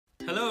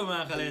Hello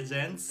mga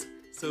ka-legends!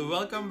 So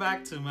welcome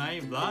back to my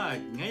vlog!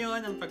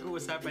 Ngayon, ang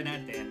pag-uusapan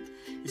natin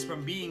is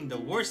from being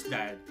the worst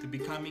dad to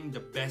becoming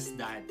the best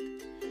dad.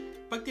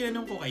 Pag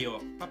tinanong ko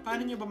kayo,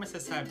 paano nyo ba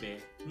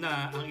masasabi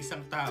na ang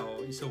isang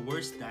tao is a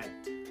worst dad?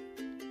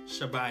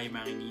 Siya ba ay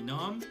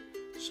manginginom?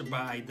 Siya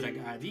ba ay drug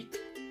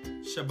addict?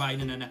 Siya ba ay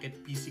nananakit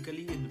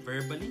physically and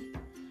verbally?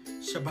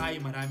 Siya ba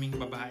ay maraming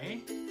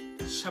babae?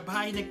 Siya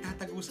ba ay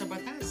nagtatago sa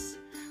batas?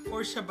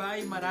 Or siya ba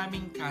ay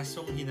maraming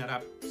kasong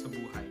hinarap sa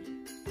buhay?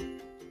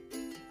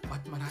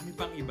 At marami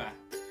pang iba.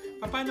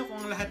 Paano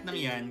kung lahat ng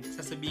yan,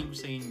 sasabihin ko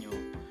sa inyo,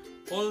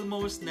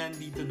 almost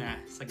nandito na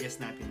sa guest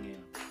natin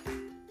ngayon.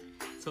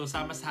 So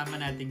sama-sama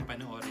nating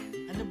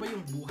panoorin, ano ba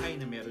yung buhay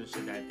na meron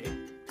siya dati?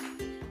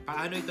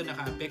 Paano ito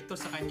nakaapekto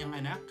sa kanyang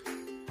anak?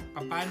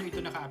 Paano ito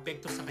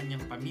nakaapekto sa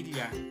kanyang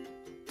pamilya?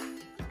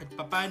 At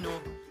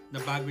paano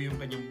nabago yung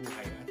kanyang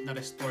buhay at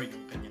na-restore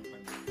yung kanyang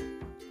pamilya?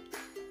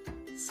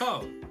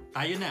 So,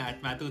 tayo na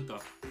at matuto.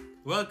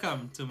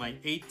 Welcome to my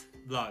 8th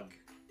vlog.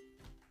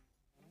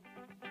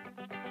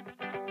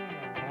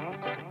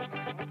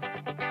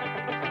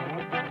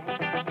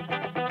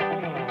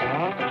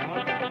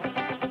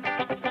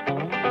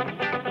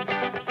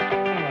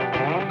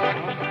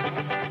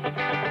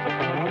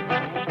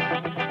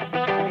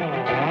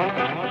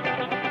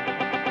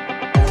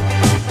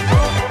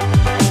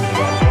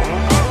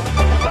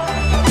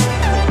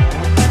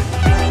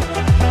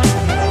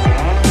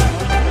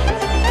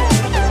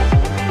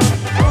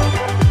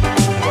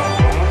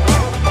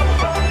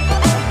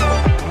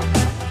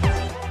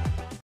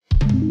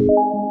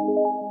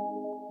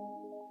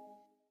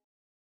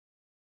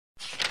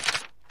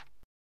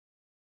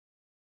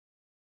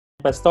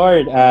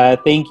 Pastor,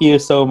 thank you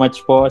so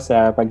much po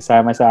sa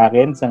pagsama sa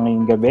akin sa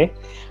ngayong gabi.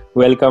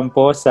 Welcome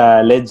po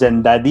sa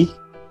Legend Daddy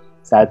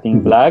sa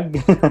ating vlog.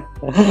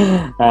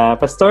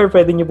 Pastor,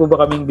 pwede niyo po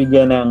ba kaming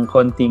bigyan ng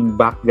konting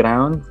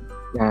background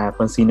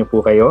kung sino po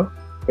kayo?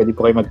 Pwede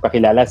po kayo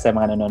magpakilala sa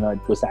mga nanonood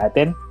po sa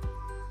atin.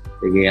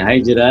 Sige, hi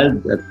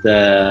Gerald at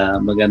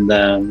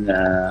magandang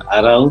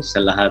araw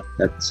sa lahat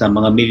at sa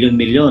mga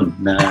milyon-milyon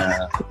na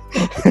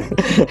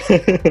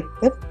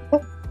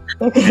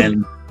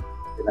and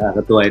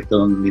nakakatuwa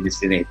itong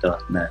ministry na ito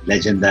na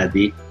Legend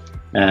Daddy.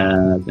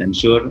 I'm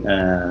sure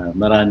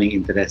maraming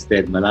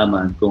interested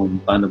malaman kung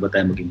paano ba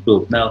tayo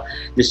mag-improve. Now,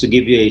 just to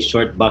give you a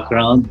short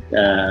background,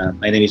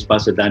 my name is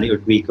Pastor Danny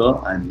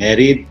Urquico. I'm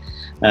married.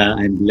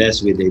 I'm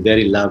blessed with a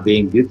very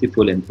loving,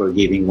 beautiful, and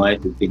forgiving wife.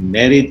 We've been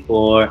married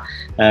for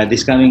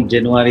this coming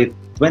January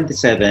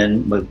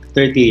 27,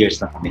 30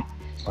 years na kami.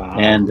 Wow.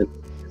 And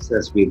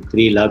with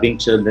 3 loving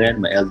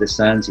children. My eldest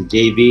son, si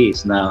JV,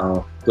 is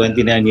now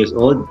 29 years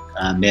old,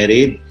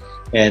 married.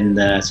 And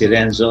si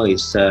Renzo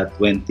is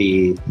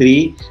 23,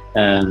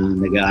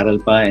 nag-aaral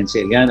pa. And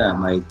si Eliana,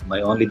 my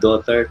only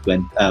daughter,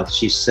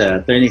 she's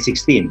turning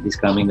 16 this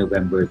coming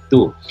November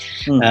 2.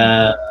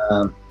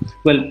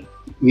 Well,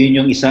 yun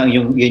yung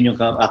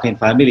aking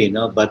family,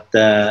 no? But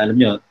alam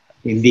nyo,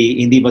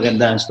 hindi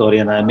maganda ang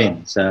storya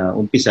namin sa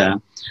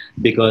umpisa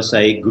because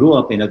I grew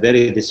up in a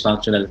very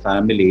dysfunctional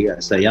family.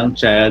 As a young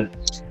child,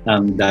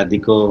 ang daddy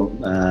ko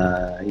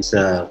is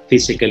a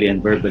physically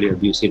and verbally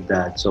abusive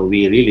dad. So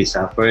we really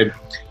suffered.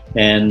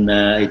 And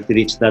it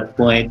reached that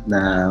point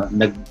na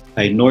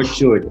I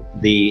nurtured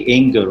the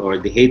anger or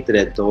the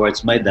hatred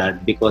towards my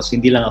dad because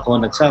hindi lang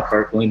ako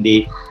nag-suffer, kung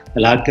hindi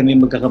lahat kami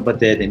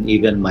magkakapatid and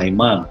even my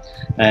mom.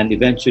 And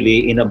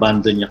eventually,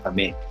 inabandon niya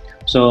kami.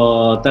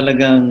 So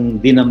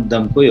talagang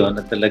dinamdam ko yun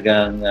at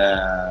talagang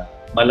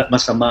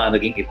masama ang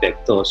naging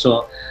epekto.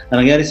 So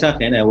ang nangyari sa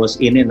akin, I was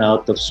in and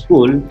out of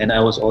school and I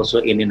was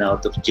also in and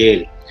out of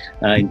jail.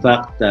 In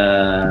fact,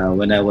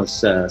 when I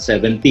was 17,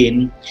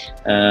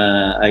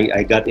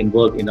 I got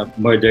involved in a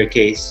murder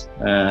case.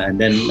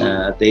 And then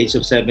at the age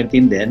of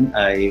 17 then,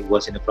 I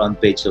was in the front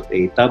page of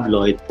a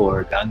tabloid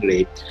for gang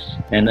rape.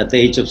 And at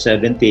the age of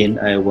 17,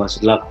 I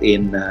was locked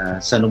in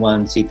San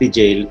Juan City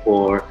Jail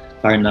for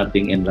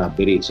carnapping and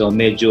robbery. So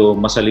medyo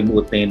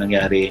masalimuot na yung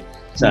nangyari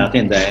sa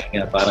akin dahil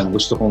nga parang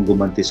gusto kong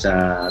gumanti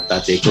sa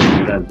tatay ko.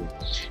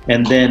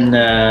 And then,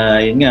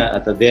 yun nga,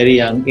 at a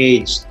very young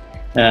age,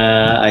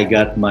 I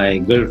got my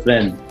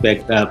girlfriend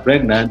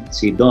pregnant,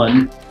 si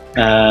Dawn.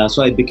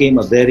 So I became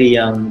a very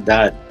young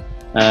dad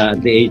at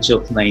the age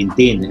of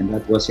 19, and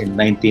that was in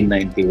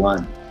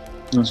 1991.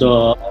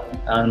 So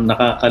ang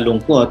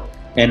nakakalungkot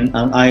and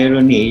ang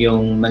irony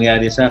yung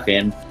nangyari sa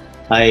akin,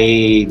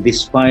 I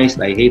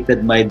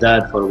hated my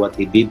dad for what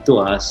he did to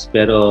us,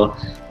 pero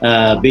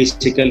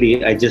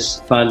basically, I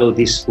just followed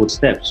his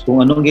footsteps.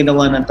 Kung anong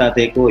ginawa ng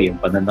tatay ko, yung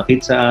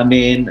pananakit sa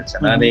amin at sa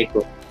nanay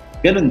ko,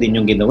 ganun din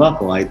yung ginawa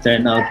ko. I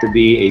turned out to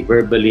be a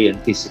verbally and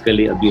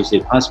physically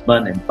abusive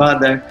husband and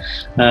father.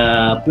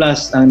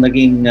 Plus, ang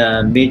naging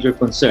major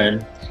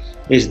concern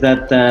is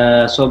that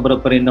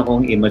sobra pa rin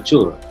akong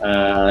immature.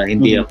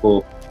 Hindi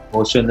ako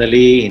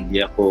emotionally,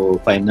 hindi ako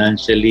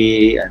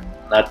financially, and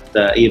not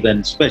even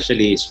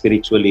especially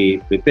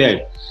spiritually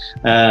prepared.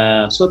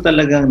 So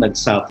talagang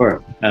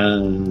nag-suffer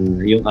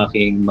yung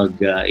aking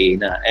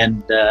mag-ina.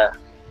 And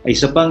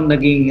Isa pang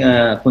naging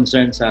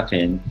concern sa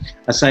akin,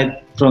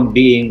 aside from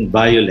being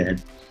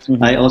violent,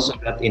 I also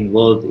got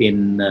involved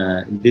in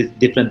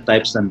different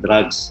types ng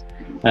drugs.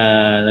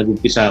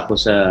 Nag-umpisa ako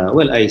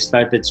I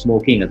started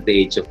smoking at the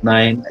age of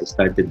 9. I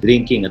started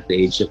drinking at the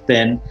age of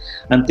 10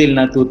 until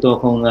natuto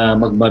akong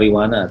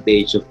mag-marijuana at the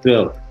age of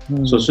 12.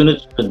 So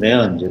sunod-sunod na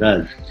yun,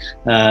 Gerald.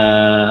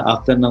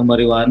 After ng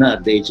marijuana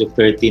at the age of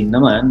 13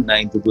 naman,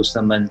 na-introduce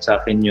naman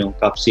sa akin yung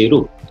cough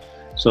syrup.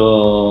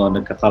 So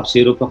nagka-cough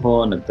syrup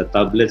ako,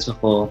 nagta-tablets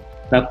ako.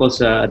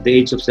 Tapos at the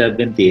age of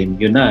 17,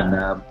 yun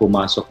na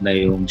pumasok na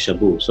yung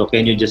shabu. So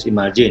can you just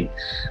imagine?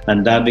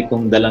 Ang dami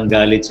kong dalang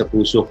galit sa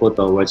puso ko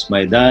towards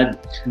my dad.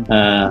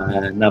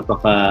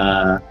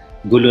 Napaka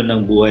gulo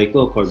ng buhay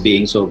ko for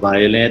being so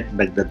violent.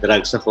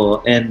 Nagda-drugs ako.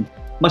 And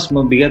mas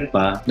mabigat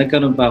pa,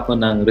 nagkaroon pa ako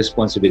ng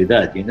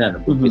responsibilidad. Yun na,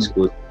 nabubis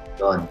ko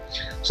doon.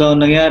 So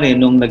nangyari,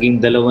 nung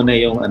naging dalawa na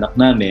yung anak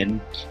namin,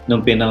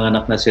 nung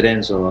pinanganak na si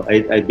Renzo,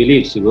 I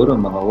believe siguro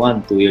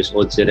mga 1-2 years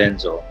old si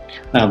Renzo.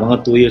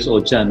 Mga 2 years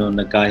old siya nung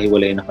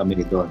nagkahiwalay na kami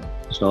ni Don.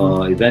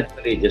 So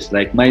eventually, just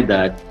like my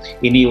dad,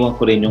 iniwan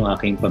ko rin yung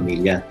aking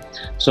pamilya.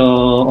 So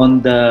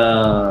on the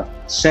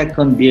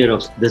second year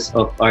of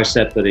our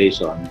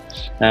separation,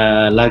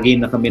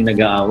 lagi na kami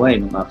nag-aaway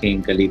ng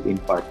aking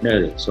ka-live-in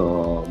partner.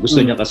 So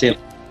gusto niya kasi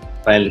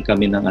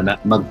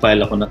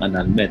mag-file ako ng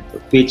annulment,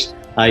 which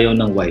ayaw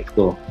ng wife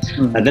ko.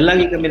 At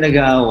lagi kami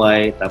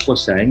nag-aaway,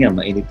 tapos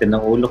mainitin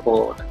ng ulo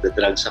ko,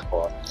 nagda-drugs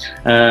ako.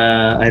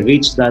 I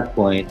reached that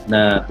point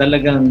na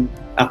talagang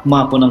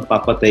akma ko nang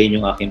papatayin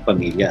yung aking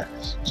pamilya.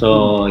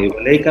 So,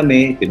 hiwalay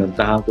kami,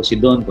 pinuntahan ko si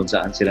Don kung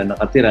saan sila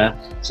nakatira.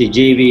 Si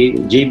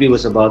JV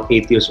was about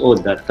 8 years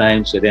old that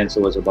time, si Renzo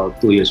was about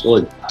 2 years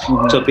old.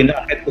 So,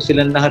 pinakit ko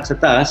silang lahat sa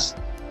taas.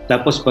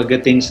 Tapos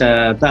pagdating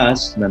sa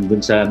taas,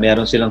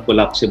 meron silang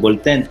collapsible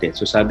tent.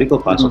 So sabi ko,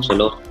 pasok sa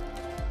loob.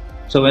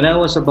 So when I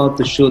was about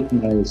to shoot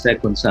my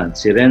second son,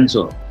 si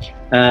Renzo,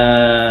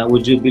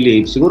 would you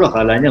believe, siguro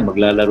akala niya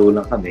maglalaro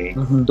lang kami,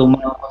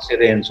 tumawa si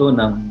Renzo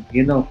ng,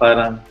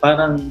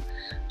 parang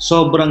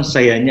sobrang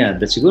saya niya.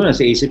 Siguro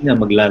sa isip niya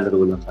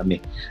maglalaro lang kami.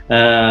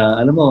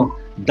 Alam mo,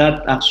 that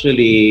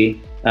actually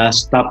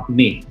stopped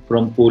me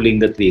from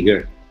pulling the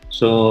trigger.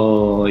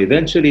 So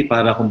eventually,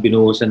 para akong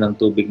binuhusan ng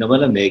tubig na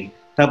malamig,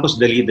 tapos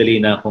dali-dali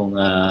na akong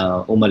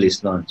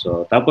umalis noon.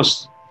 So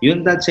tapos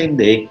that same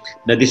day,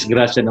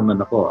 na-disgrasya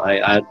naman ako.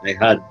 I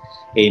had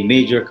a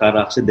major car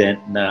accident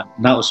na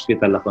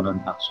hospital ako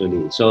noon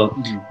actually. So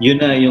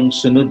yun na yung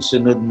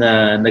sunod-sunod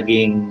na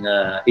naging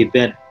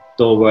event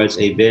towards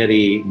a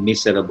very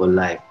miserable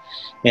life.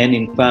 And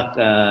in fact,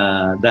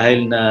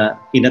 dahil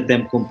na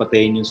inattempt kong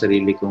patayin yung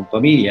sarili kong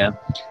pamilya,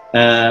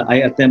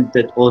 I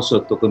attempted also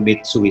to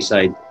commit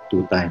suicide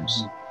 2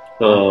 times.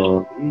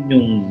 So, yun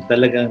yung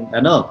talagang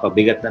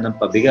pabigat na ng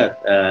pabigat.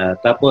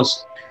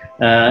 Tapos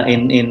I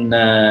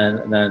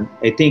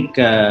think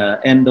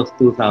end of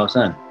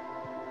 2000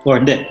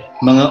 or hindi,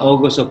 mga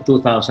August of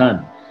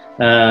 2000,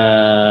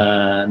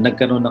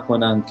 nagkaroon ako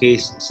ng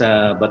case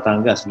sa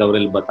Batangas,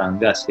 Laurel,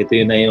 Batangas. Ito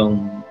yun na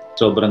yung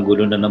sobrang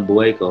gulo na ng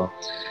buhay ko.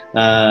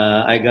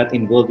 I got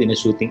involved in a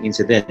shooting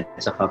incident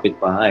sa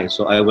kapitbahay.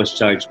 So I was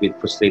charged with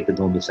frustrated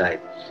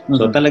homicide.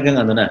 So talagang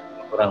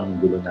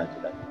parang gulo na.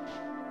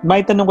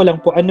 May tanong ko lang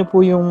po, ano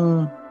po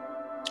yung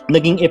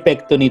naging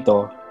epekto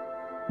nito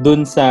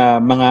dun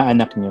sa mga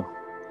anak nyo?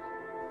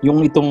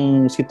 Yung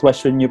itong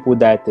sitwasyon nyo po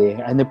dati,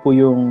 ano po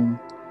yung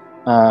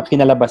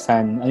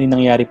kinalabasan? Ano yung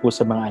nangyari po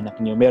sa mga anak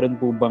nyo? Meron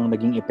po bang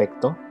naging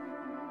epekto?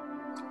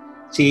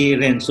 Si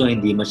Renzo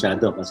hindi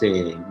masyado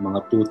kasi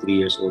mga 2-3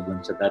 years old lang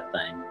sa that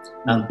time.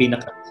 Ang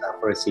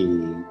pinaka-suffer si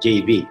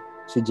JV.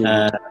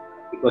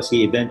 Because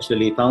he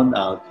eventually found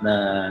out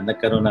na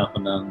nagkaroon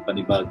ako ng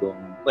panibagong,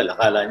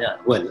 akala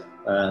niya,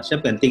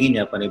 siyempre, tingin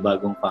niya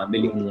panibagong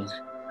family.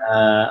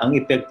 Ang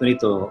epekto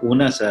nito,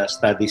 una sa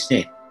studies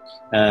niya,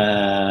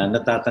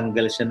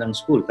 natatanggal siya ng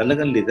school.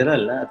 Talagang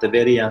literal, at a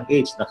very young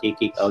age,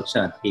 nakikick out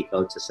siya. Nakikick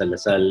out siya sa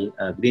Lasal,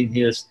 Green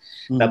Hills.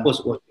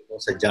 Tapos,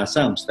 sa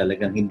JASAMS,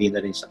 talagang hindi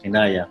na rin siya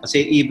kinaya.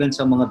 Kasi even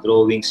sa mga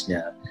drawings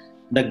niya,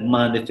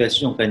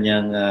 nag-manifest yung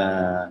kanyang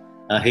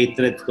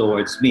hatred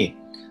towards me.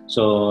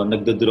 So,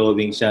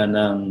 nagdo-drawing siya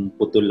ng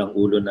putol ng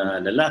ulo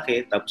na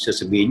lalaki, tapos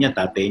sasabihin niya,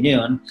 tatay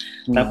niya yun.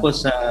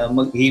 Tapos,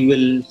 he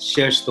will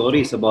share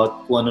stories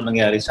about kung ano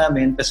nangyari sa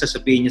amin, tapos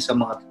sasabihin niya sa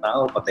mga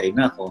tao, patay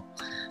na ako.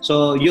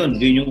 So,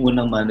 yun yung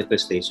unang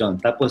manifestation.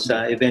 Tapos,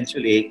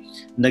 eventually,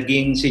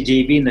 si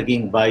JB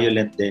naging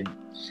violent din.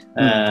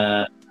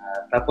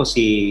 Tapos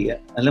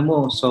alam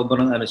mo,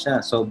 sobrang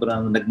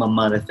sobrang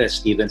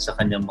nagmamanifest even sa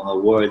kanyang mga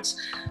words,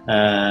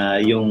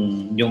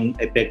 yung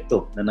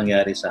epekto na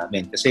nangyari sa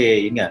amin.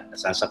 Kasi yun nga,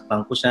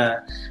 nasasaktan ko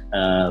siya,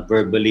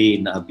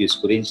 verbally, na-abuse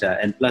ko rin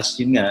siya. And plus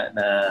yun nga,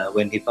 na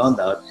when he found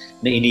out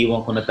na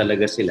iniwan ko na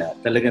talaga sila,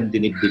 talagang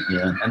dinibdib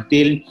niya.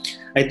 Until,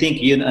 I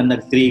think yun ang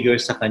nag-trigger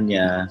sa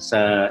kanya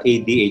sa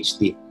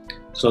ADHD.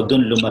 So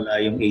doon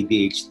lumala yung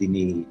ADHD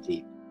ni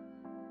JB.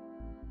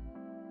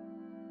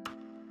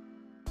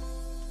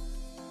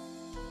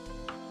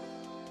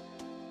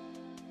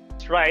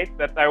 Right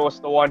that I was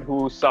the one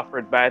who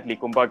suffered badly.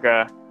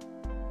 Kumbaga,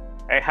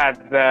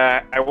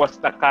 I was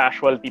the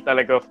casualty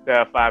talaga of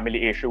the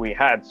family issue we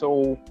had.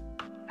 So,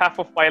 half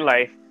of my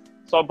life,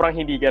 sobrang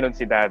hindi ganun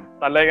si dad.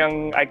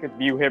 Talagang I could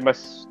view him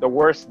as the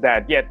worst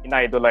dad, yet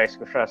in-idolize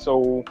ko siya.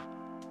 So,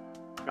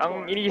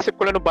 ang iniisip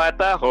ko lang nung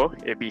bata ako,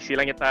 busy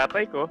lang yung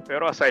tatay ko.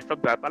 Pero aside from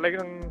that,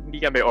 talagang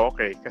hindi kami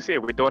okay. Kasi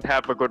we don't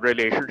have a good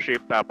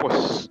relationship.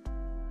 Tapos,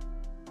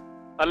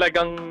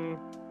 talagang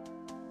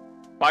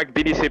pag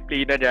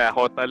dinisiplina niya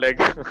ako,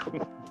 talagang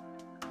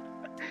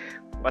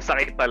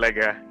masakit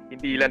talaga.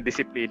 Hindi lang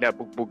disiplina,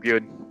 bugbog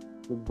yun.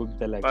 Bugbog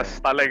talaga. Mas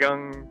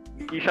talagang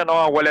hindi siya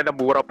nakawala ng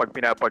mura pag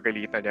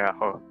pinapagalitan niya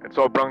ako. At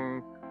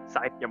sobrang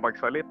sakit niya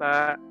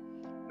magsalita,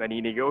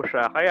 naninigaw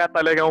siya. Kaya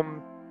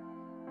talagang,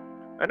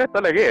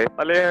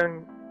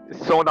 talagang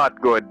so not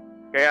good.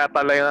 Kaya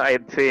talagang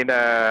I'd say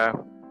na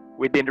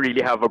we didn't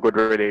really have a good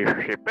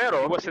relationship. Pero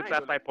he wasn't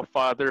that type of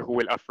father who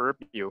will affirm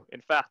you.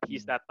 In fact,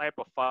 he's that type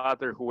of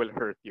father who will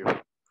hurt you.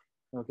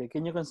 Okay,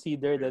 can you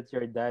consider that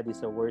your dad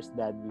is a worse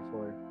dad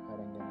before?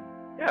 Parang ganun.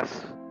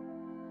 Yes.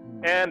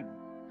 And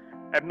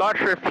I'm not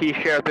sure if he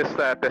shared this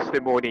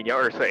testimony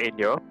niya or sa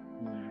inyo.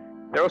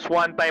 There was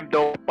one time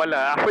daw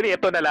pala, actually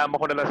ito nalaman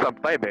ko na lang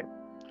sometime eh.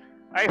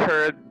 I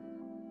heard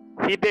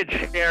he did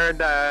share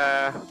na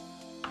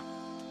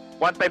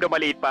one time na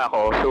maliit pa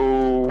ako, so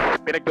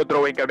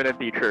pinagdo-drawing kami ng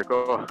teacher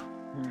ko.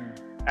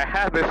 I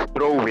have this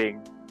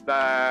drawing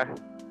na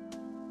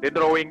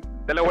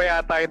dalawa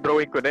yata yung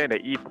drawing ko na yun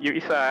eh. Yung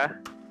isa,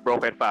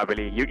 broken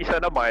family. Yung isa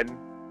naman,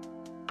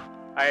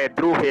 I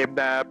drew him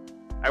na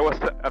I was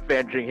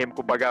avenging him.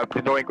 Kumbaga,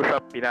 drawing ko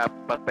siya,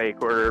 pinapatay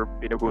ko or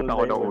pinugutan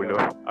ko ng ulo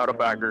out of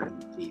anger.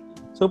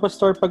 So,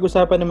 Pastor,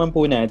 pag-usapan naman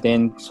po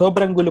natin,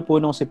 sobrang gulo po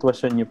nung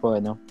sitwasyon niyo po,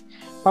 ano?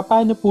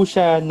 Paano po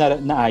siya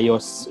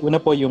naayos? Una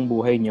po yung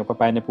buhay niyo,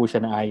 paano po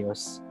siya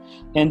naayos?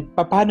 And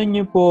paano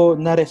niyo po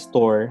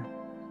na-restore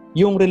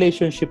yung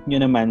relationship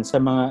niyo naman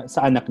sa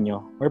anak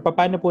niyo? Or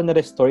paano po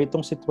na-restore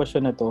itong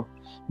sitwasyon na to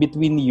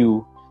between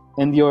you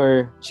and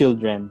your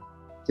children?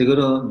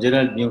 Siguro,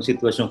 Gerald, yung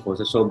sitwasyon ko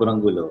sa sobrang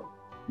gulo,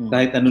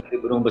 kahit anong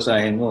libro ang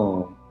basahin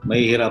mo,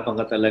 mahihirapan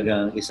ka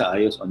talagang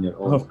isaayos on your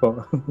own.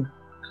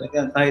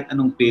 Kahit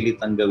anong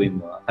pilit ang gawin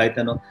mo,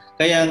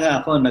 kaya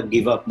nga ako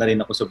nag-give up na rin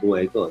ako sa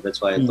buhay ko.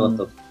 That's why I thought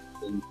of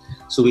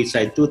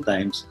suicide 2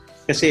 times.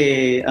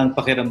 Kasi ang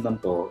pakiramdam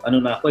ko,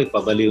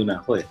 pabaliw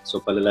na ako eh. So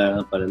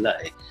palala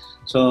eh.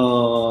 So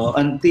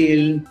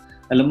until,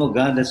 alam mo,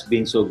 God has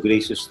been so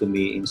gracious to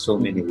me in so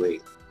many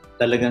ways.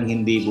 Talagang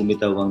hindi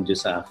bumitaw ang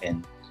Diyos sa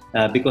akin.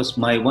 Because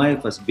my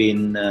wife has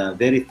been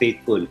very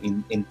faithful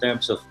in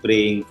terms of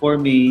praying for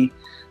me.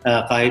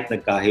 Kahit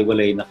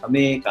nagkahiwalay na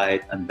kami,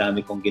 kahit ang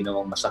dami kong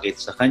ginawang masakit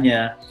sa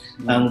kanya,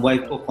 ang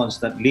wife ko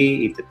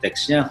constantly,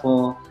 iti-text niya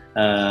ako,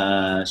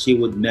 she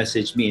would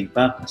message me. In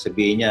fact,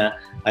 sabihin niya,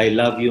 I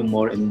love you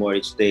more and more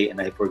each day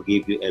and I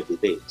forgive you every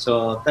day.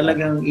 So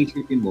talagang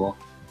isipin mo,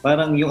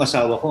 parang yung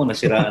asawa ko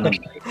nasiraan ng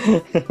bahay.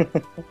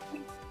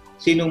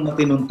 Sinong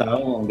matinong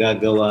tao ang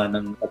gagawa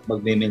at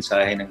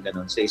magme-mensahe ng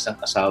ganun sa isang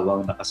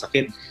asawang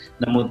nakasakit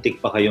na muntik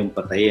pa kayong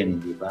patayin,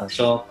 hindi ba?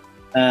 So,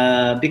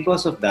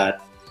 because of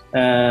that,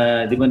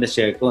 di ba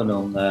na-share ko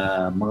nung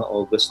mga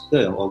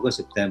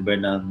September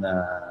ng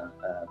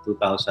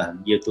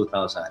year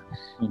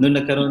 2000, nung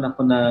nagkaroon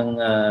ako ng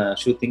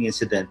shooting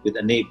incident with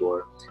a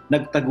neighbor,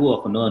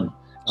 nagtago ako noon.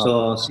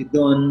 So, si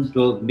Don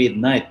 12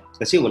 midnight,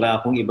 kasi wala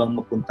akong ibang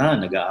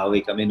mapuntahan, nag-aaway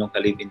kami nung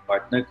ka-live-in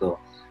partner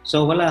ko.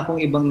 So, wala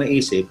akong ibang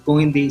naisip kung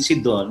hindi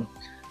si Don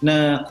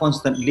na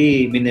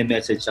constantly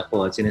mini-message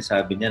ako at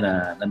sinasabi niya na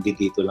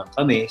nandito lang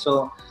kami.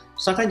 So,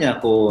 sa kanya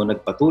ako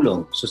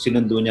nagpatulong. So,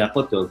 sinundo niya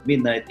ako 12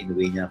 midnight,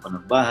 inuwi niya ako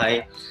ng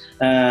bahay.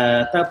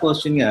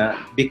 Tapos, yun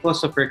nga,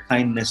 because of her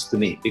kindness to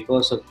me,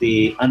 because of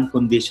the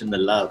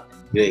unconditional love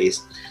and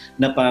grace,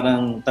 na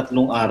parang 3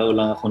 araw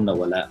lang akong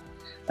nawala.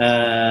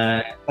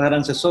 Parang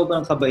sa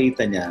sobrang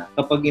kabaitan niya,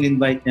 kapag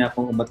in-invite niya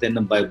akong umattend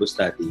ng Bible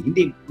study,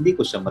 hindi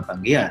ko siya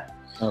matanggihan.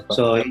 Okay.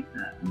 So,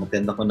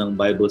 umattend ako ng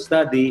Bible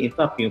study. In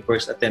fact, yung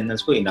first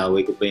attendance ko,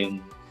 inaway ko pa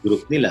yung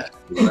group nila.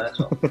 Diba?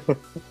 So,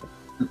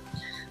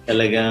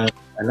 talagang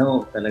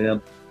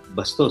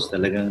bastos,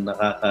 talagang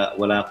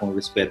wala akong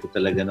respeto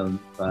talaga nun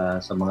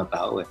sa mga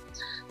tao eh.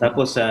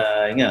 Tapos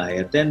I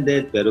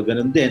attended, pero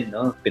ganun din,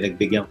 no?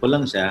 Pinagbigyan ko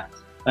lang siya.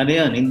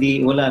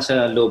 Hindi, wala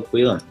sa loob ko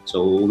yun.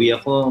 So uwi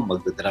ako,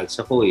 magdadrugs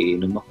ako,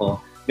 iinom ako,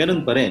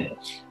 ganun pa rin.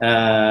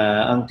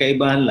 Ang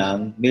kaibahan lang,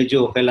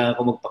 medyo kailangan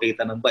ko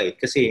magpakita ng bait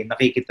kasi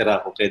nakikitira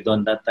ako kay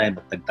Don that time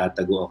at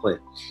nagtatago ako eh.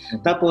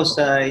 Tapos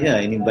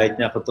in-invite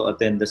niya ako to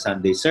attend the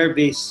Sunday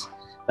service.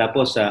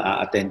 Tapos,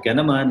 a-attend ka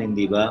naman,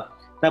 hindi ba?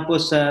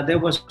 Tapos,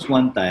 there was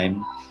one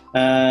time,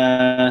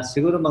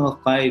 siguro mga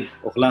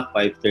 5 o'clock,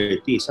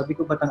 5:30. Sabi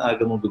ko, ba't ang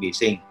aga mong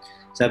gumising?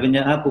 Sabi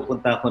niya,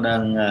 pupunta ako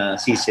ng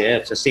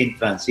CCF sa St.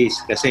 Francis.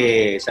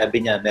 Kasi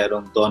sabi niya,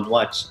 merong dawn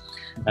watch.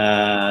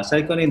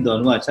 Sabi ko yung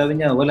dawn watch. Sabi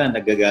niya, wala,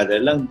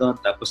 nag-gather lang doon.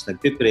 Tapos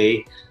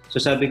nagpipray.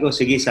 So sabi ko,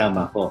 sige,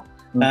 sama ko.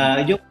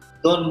 Yung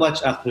dawn watch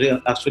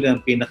actually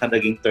ang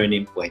pinaka-naging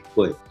turning point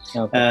ko.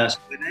 So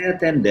when I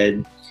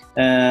attended,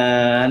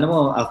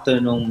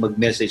 after nung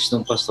mag-message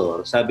nung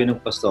pastor, sabi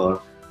nung pastor,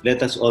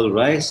 let us all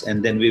rise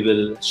and then we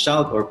will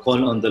shout or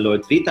call on the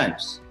Lord 3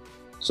 times.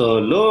 So,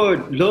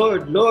 Lord,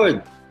 Lord,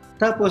 Lord.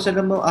 Tapos,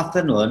 alam mo,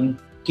 after nun,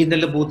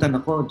 kinalabutan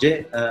ako,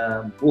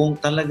 buong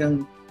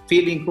talagang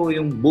feeling ko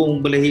yung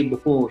buong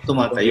balahibo ko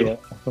tumatayo.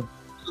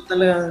 So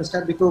talagang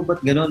sabi ko, ba't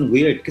ganon?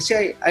 Weird.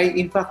 Kasi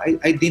in fact,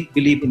 I didn't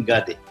believe in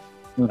God.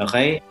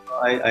 Okay?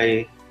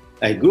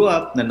 I grew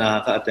up na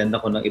nakaka-attend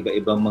ako ng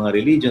iba-ibang mga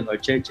religion or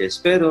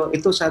churches, pero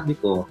ito sabi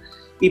ko,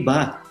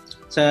 iba.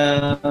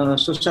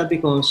 So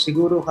sabi ko,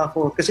 siguro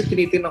ako, kasi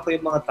tinitingnan ko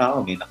yung mga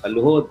tao, may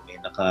nakaluhod, may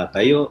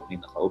nakatayo, may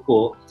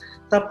nakaupo.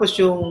 Tapos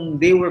yung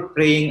they were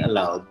praying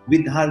aloud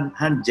with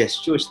hand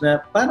gestures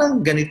na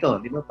parang ganito,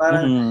 di ba?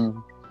 Parang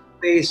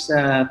face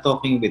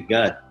talking with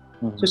God.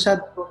 So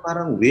sabi ko,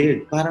 parang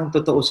weird. Parang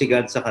totoo si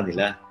God sa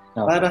kanila.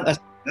 Parang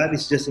as God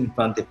is just in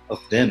front of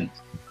them.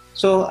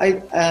 So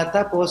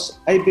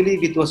tapos, I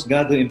believe it was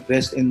God who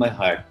impressed in my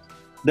heart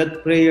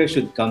that prayer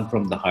should come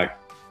from the heart.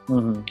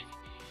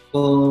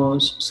 So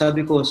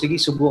sabi ko, sige,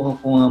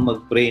 subukan ko nga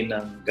mag-pray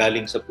ng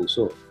galing sa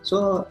puso.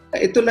 So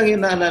ito lang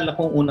yung naalala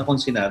kong una kong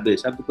sinabi.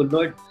 Sabi ko,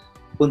 Lord,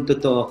 kung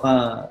totoo ka,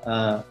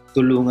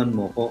 tulungan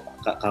mo ko,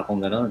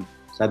 kakong ganon.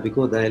 Sabi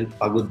ko, dahil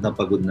pagod na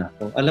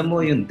ako. Alam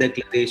mo, yung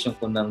declaration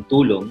ko ng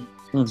tulong,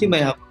 kasi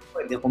may hapon ko,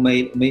 hindi ako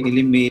may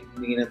ilimit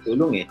ng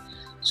tulong eh.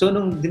 So,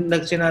 nung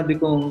nagsinabi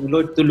kong,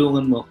 Lord,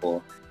 tulungan mo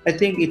ako, I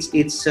think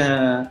it's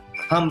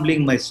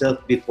humbling myself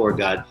before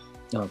God.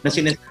 Na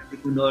sinasabi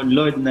ko,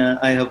 Lord,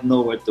 na I have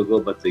nowhere to go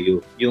but to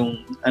you.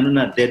 Yung,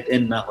 dead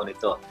end na ako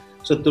nito.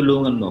 So,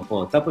 tulungan mo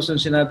ako. Tapos,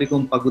 nung sinabi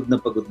kong pagod na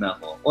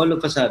ako, all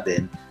of a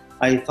sudden,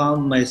 I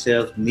found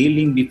myself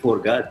kneeling before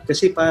God.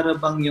 Kasi para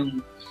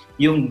bang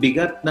yung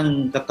bigat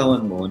ng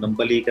katawan mo, ng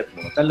balikat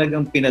mo,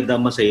 talagang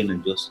pinadama sa iyo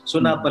ng Diyos. So,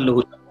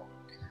 napaluhod ako.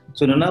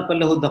 So, nung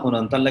napaluhod ako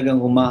nun,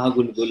 talagang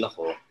humahagulgul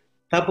ako.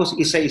 Tapos,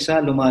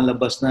 isa-isa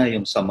lumalabas na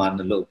yung sama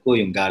ng loob ko,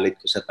 yung galit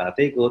ko sa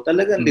tatay ko.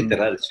 Talagang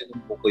literal.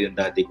 Sinumpo ko yung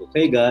daddy ko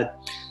kay God.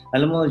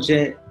 Alam mo,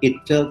 it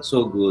felt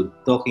so good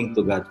talking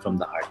to God from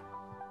the heart.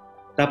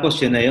 Tapos,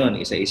 yun na yun.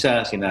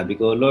 Isa-isa, sinabi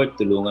ko, Lord,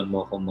 tulungan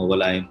mo akong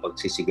mawala yung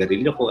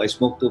pagsisigarilyo ko. I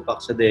smoke 2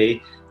 packs a day.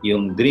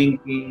 Yung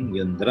drinking,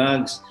 yung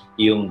drugs,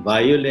 yung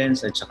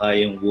violence, at saka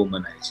yung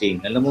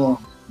womanizing. Alam mo,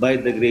 by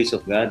the grace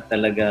of God,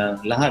 talagang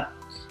lahat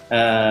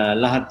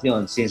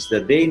yon. Since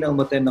the day na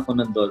umaten ako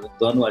ng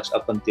Dawnwatch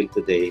up until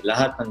today,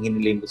 lahat ng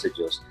hiniling ko sa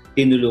Diyos,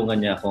 tinulungan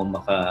niya akong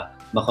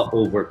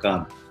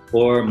maka-overcome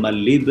or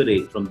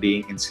ma-liberate from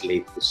being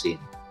enslaved to sin.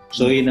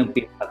 So, yun ang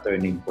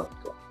pinaka-turning point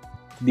ko.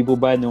 Di po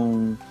ba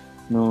nung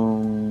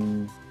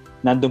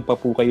nandun pa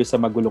po kayo sa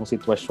magulong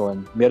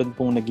sitwasyon, meron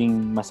pong naging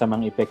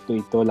masamang epekto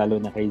ito, lalo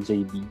na kay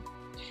JB?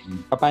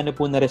 Paano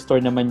po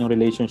na-restore naman yung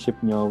relationship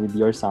nyo with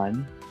your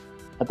son?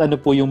 At ano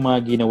po yung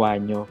mga ginawa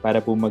nyo para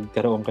po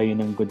magkaroon kayo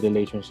ng good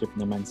relationship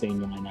naman sa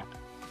inyong anak?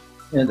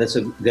 Yeah, that's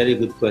a very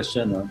good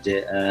question. No?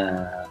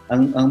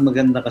 Ang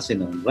maganda kasi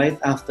noon, right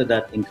after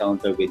that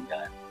encounter with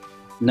God,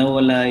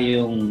 nawala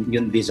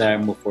yung desire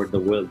mo for the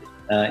world.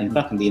 In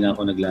fact, hindi na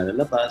ako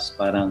naglalabas.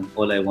 Parang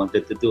all I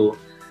wanted to do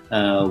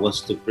was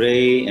to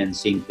pray and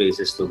sing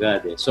praises to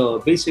God. So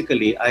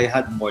basically, I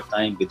had more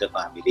time with the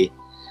family.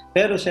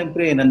 Pero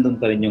siyempre,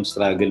 nandun pa rin yung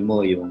struggle mo.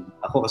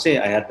 Ako kasi,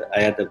 I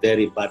had a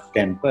very bad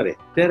temper.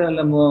 Pero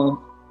alam mo,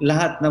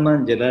 lahat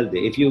naman, Gerald,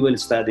 if you will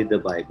study the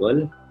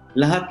Bible,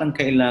 lahat ng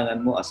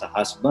kailangan mo as a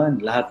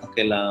husband, lahat ng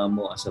kailangan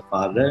mo as a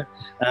father,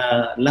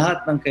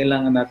 lahat ng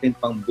kailangan natin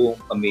pang buong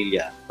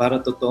pamilya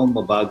para totoong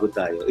mabago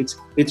tayo, it's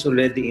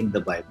already in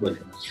the Bible.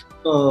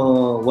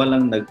 So,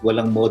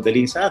 walang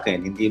modeling sa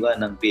akin, hindi ba,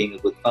 ng being a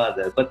good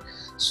father. But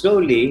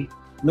slowly,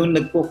 nung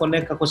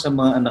nagpo-connect ako sa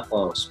mga anak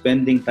ko,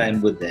 spending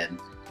time with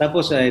them,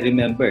 tapos I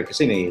remember,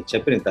 kasi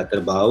siyempre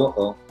nagtatrabaho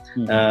ako,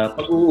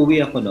 pag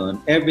uuwi ako noon,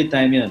 every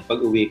time yun, pag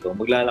uwi ko,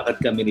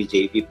 maglalakad kami ni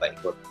JB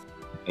paikot.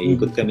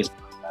 Ikot kami sa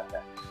Pasada.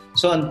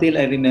 So until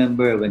I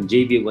remember when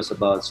JB was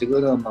about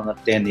siguro mga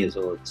 10 years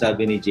old,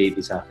 sabi ni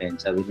JB sa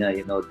akin, sabi niya,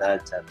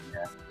 Dad, sabi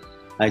niya,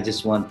 I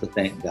just want to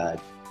thank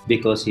God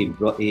because He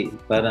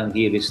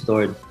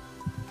restored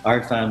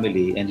our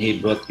family and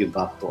He brought you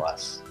back to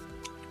us.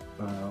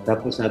 Wow.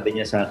 Tapos sabi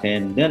niya sa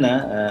akin,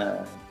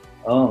 naalala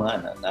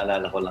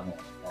ko lang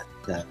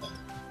that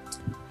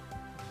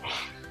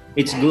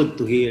it's good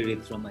to hear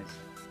it from my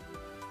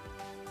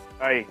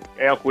son.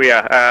 Kuya,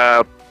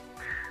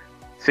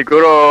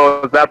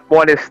 siguro that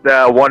one is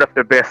one of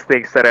the best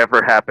things that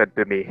ever happened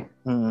to me.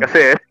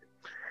 Kasi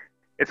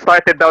it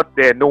started out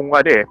nung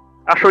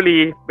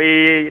actually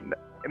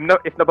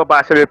if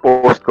nababasa mo yung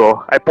post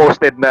ko, I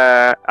posted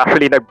na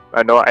actually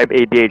I'm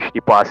ADHD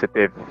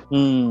positive.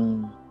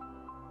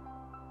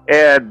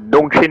 And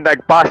nung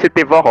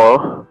nag-positive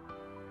ako,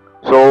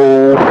 so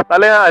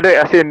talaga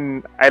as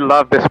in I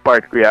love this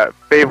part, kuya.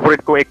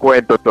 Favorite kong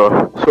ikwento to.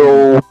 So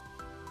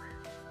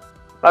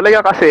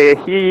talaga kasi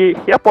he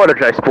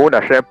apologized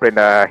muna syempre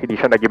na hindi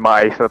siya naging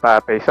maayos na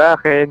tatay sa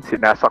akin,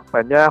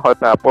 sinasaktan niya ako,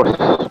 tapos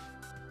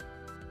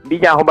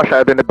hindi niya ako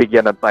masyado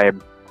nabigyan ng time.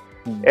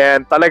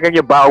 And talagang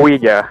yung bawi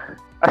niya,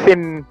 as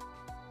in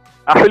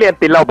actually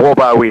until now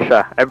bumabawi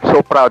siya. I'm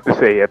so proud to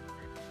say it.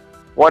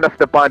 one of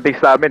the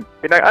bondings namin,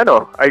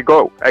 I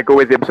go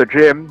with him sa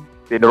gym,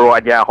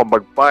 tinuruan niya ako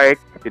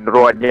mag-bike,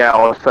 tinuruan niya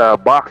ako sa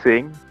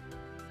boxing.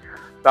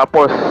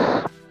 Tapos,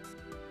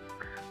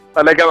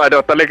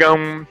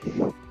 talagang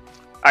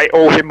I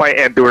owe him my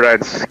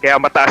endurance. Kaya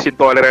mataas yung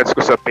tolerance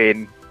ko sa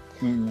pain.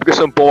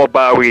 Gusto kong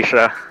bumabawi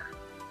siya.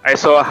 I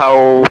saw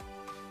how...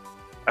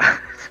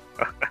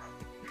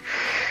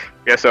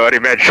 yeah,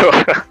 sorry, medyo.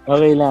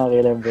 Okay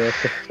lang, bro.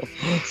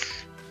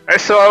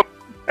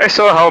 I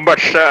saw how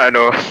much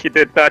he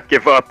did not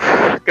give up.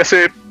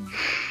 Kasi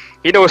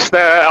he knows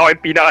na ako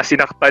yung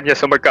pinakasinaktan niya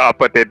sa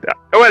magkakapatid.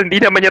 Well,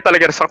 hindi naman niya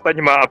talaga nasaktan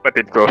yung mga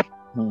kapatid ko.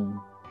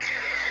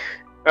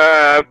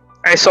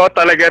 I saw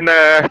talaga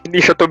na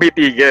hindi siya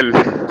tumitigil.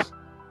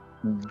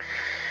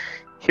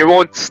 He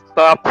won't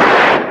stop.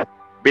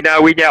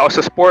 Binawi niya ako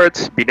sa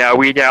sports,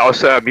 binawi niya ako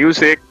sa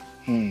music.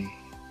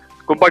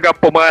 Kumbaga,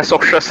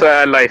 pumasok siya sa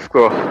life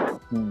ko.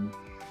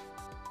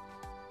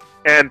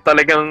 And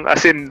talagang,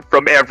 as in,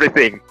 from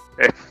everything.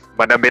 If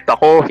manamit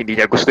ako, hindi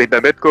niya gusto yung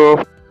damit ko,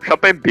 siya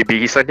pa yung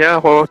bibihisan niya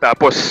ako.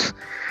 Tapos,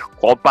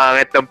 kung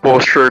pangit ng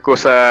posture ko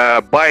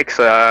sa bike,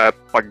 sa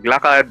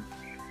paglakad,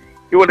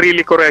 he will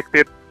really correct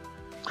it.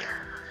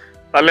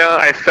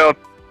 Talagang,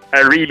 I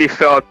really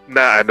felt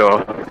na,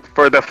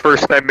 for the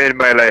first time in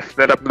my life,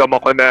 naramdaman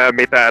ko na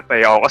may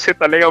tatay ako. Kasi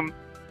talagang,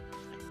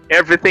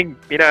 everything,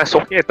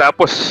 pinasok niya.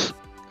 Tapos,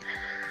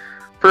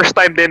 first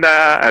time din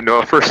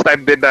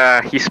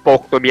na he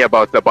spoke to me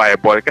about the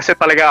Bible. Kasi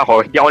talaga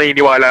hindi ako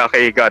naniniwala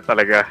kay God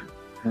talaga.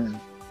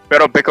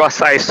 Pero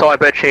because I saw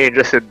the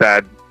changes in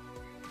Dad,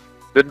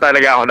 dun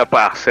talaga ako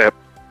napa-accept.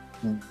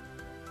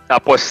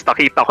 Tapos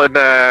nakita ko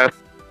na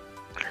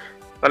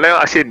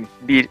talaga as in,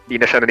 di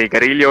na siya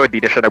nanigarilyo,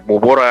 di na siya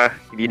nagmumura,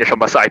 hindi na siya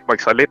masakit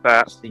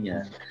magsalita.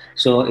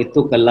 So it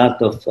took a lot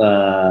of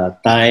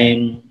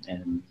time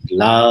and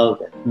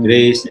love and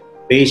grace and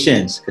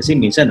patience. Kasi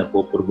minsan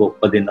napuprovoke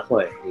pa din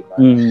ako diba?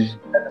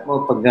 Alam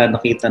mo, pag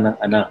nakita ng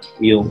anak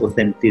yung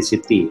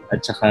authenticity at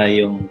saka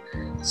yung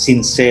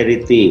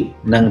sincerity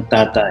ng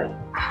tatay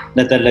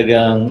na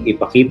talagang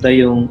ipakita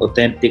yung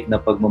authentic na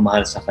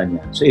pagmamahal sa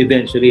kanya. So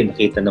eventually,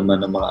 nakita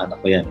naman ng mga anak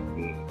ko yan.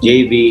 Ni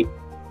JV,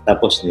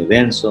 tapos ni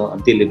Renzo,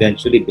 until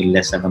eventually,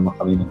 binless na naman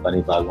kami ng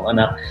panibagong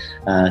anak,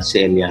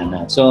 si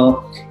Eliana.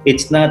 So,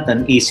 it's not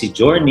an easy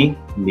journey,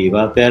 di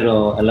ba?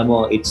 Pero, alam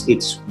mo, it's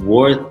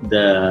worth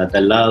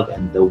the love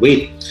and the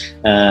wait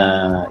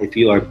if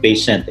you are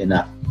patient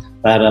enough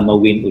para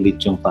ma-win ulit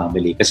yung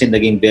family. Kasi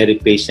naging very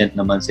patient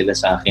naman sila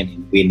sa akin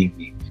in winning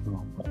me.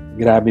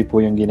 Grabe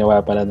po yung ginawa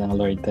pala ng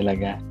Lord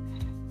talaga.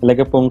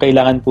 Talaga pong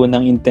kailangan po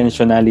ng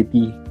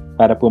intentionality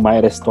para po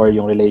ma-restore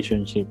yung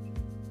relationship.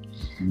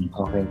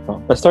 Okay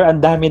po. Pastor, ang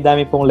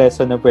dami-dami pong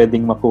lesson na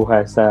pwedeng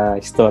makuha sa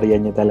istorya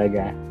niyo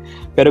talaga.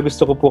 Pero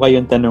gusto ko po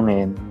kayong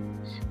tanungin,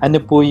 ano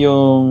po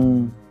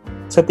yung,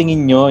 sa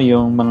tingin nyo,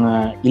 yung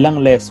mga ilang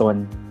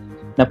lesson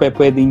na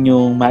pwede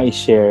nyo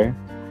ma-share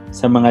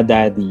sa mga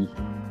daddy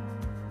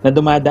na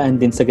dumadaan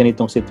din sa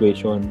ganitong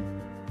situation?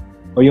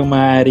 O yung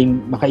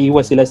maaaring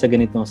makaiwas sila sa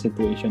ganitong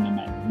situation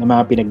naman, na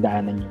mga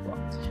pinagdaanan nyo po?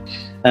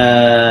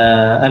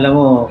 Alam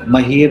mo,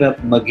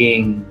 mahirap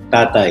maging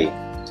tatay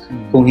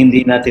kung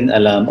hindi natin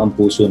alam ang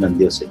puso ng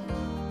Diyos.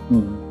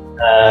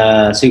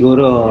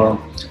 Siguro,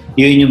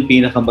 yun yung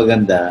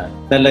pinakamaganda.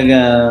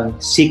 Talagang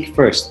seek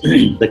first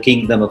the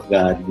kingdom of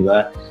God, di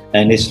ba?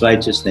 And His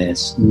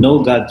righteousness.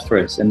 Know God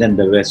first, and then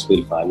the rest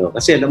will follow.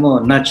 Kasi alam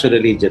mo,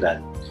 naturally, Gerald,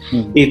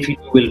 if you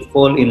will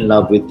fall in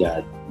love with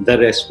God, the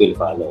rest will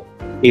follow.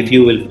 If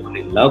you will fall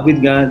in love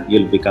with God,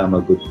 you'll become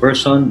a good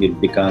person, you'll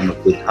become a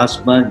good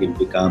husband, you'll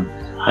become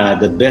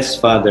the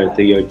best father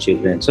to your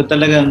children. So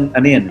talagang,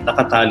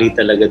 nakatali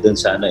talaga dun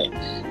sa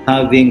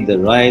having the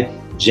right,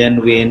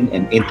 genuine,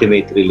 and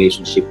intimate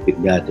relationship with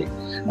God.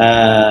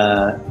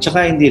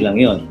 Tsaka hindi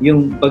lang yon.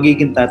 Yung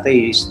pagiging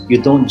tatay is,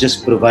 you don't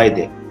just provide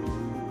it.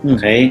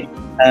 Okay?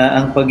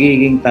 Ang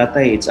pagiging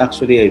tatay, it's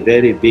actually a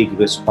very big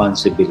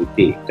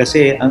responsibility.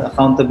 Kasi ang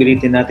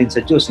accountability natin sa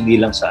Diyos, hindi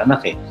lang sa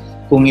anak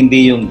kung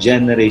hindi yung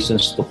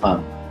generations to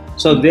come.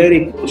 So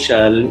very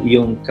crucial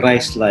yung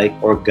Christ-like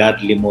or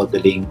godly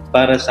modeling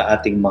para sa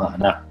ating mga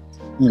anak.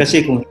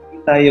 Kasi kung hindi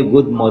tayo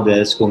good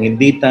models, kung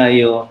hindi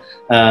tayo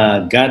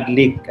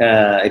godly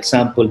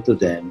example to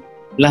them,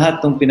 lahat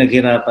ng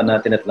pinaghirapan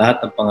natin at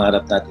lahat ng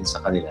pangarap natin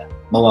sa kanila,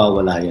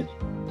 mawawala yan.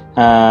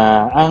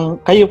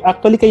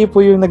 Kayo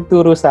po yung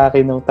nagturo sa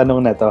akin ng tanong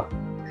na to.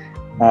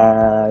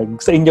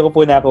 Sa inyo ko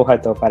po nakuha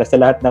to. Para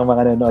sa lahat ng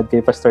mga nanonood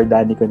kay Pastor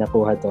Danny ko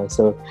nakuha to.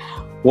 So,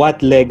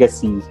 what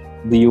legacy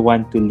do you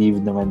want to leave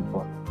naman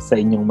po sa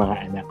inyong mga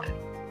anak?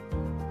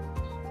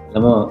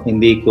 Alam mo,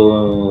 hindi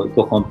ko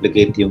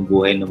complicate yung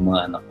buhay ng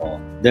mga anak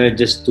ko. There are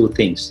just two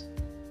things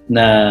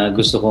na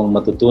gusto kong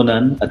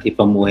matutunan at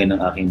ipamuhay ng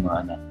aking mga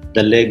anak.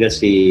 The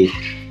legacy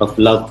of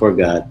love for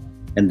God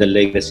and the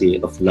legacy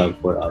of love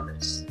for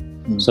others.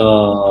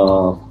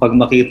 So, pag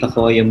makita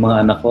ko yung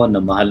mga anak ko na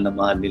mahal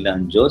nila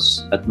ang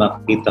Diyos at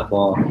makita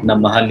ko na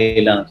mahal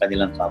nila ang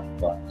kanilang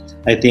kapwa,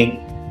 I think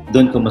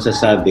doon ko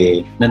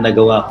masasabi na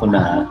nagawa ko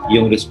na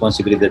yung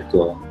responsibilidad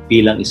ko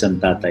bilang isang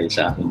tatay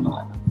sa aking mga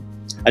anak.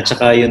 At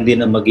saka yun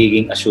din ang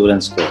magiging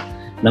assurance ko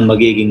na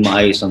magiging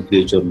maayos ang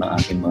future ng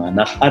aking mga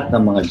anak at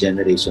ng mga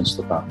generations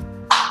to come.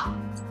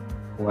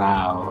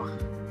 Wow.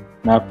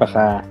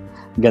 Napaka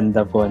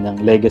ganda po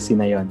ng legacy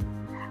na yon.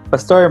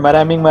 Pastor,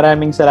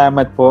 maraming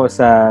salamat po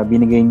sa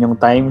binigay niyong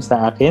time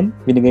sa akin.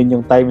 Binigay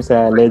niyong time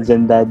sa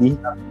Legend Daddy.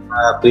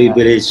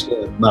 Privilege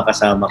ko at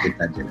makasama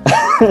kita dyan.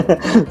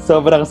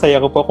 Sobrang saya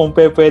ko po. Kung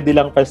pwede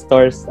lang,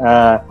 pastors,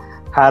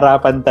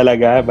 harapan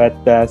talaga. But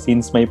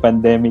since may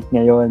pandemic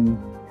ngayon,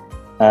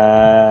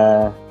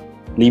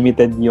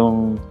 limited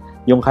yung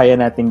kaya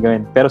natin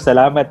gawin. Pero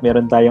salamat,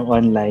 meron tayong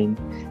online.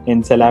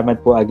 And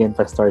salamat po again,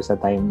 Pastor, sa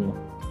time niyo.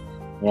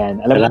 Yan.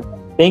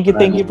 Thank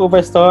you po,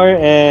 Pastor.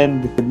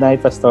 And good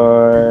night,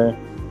 Pastor.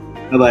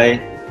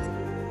 Bye-bye.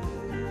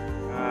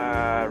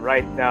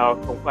 Right now,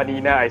 kung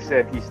kanina I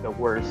said he's the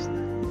worst,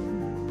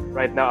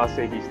 right now I'll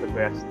say he's the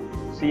best.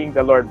 Seeing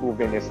the Lord move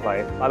in his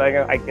life,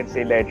 talagang I can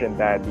say Legend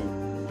Daddy.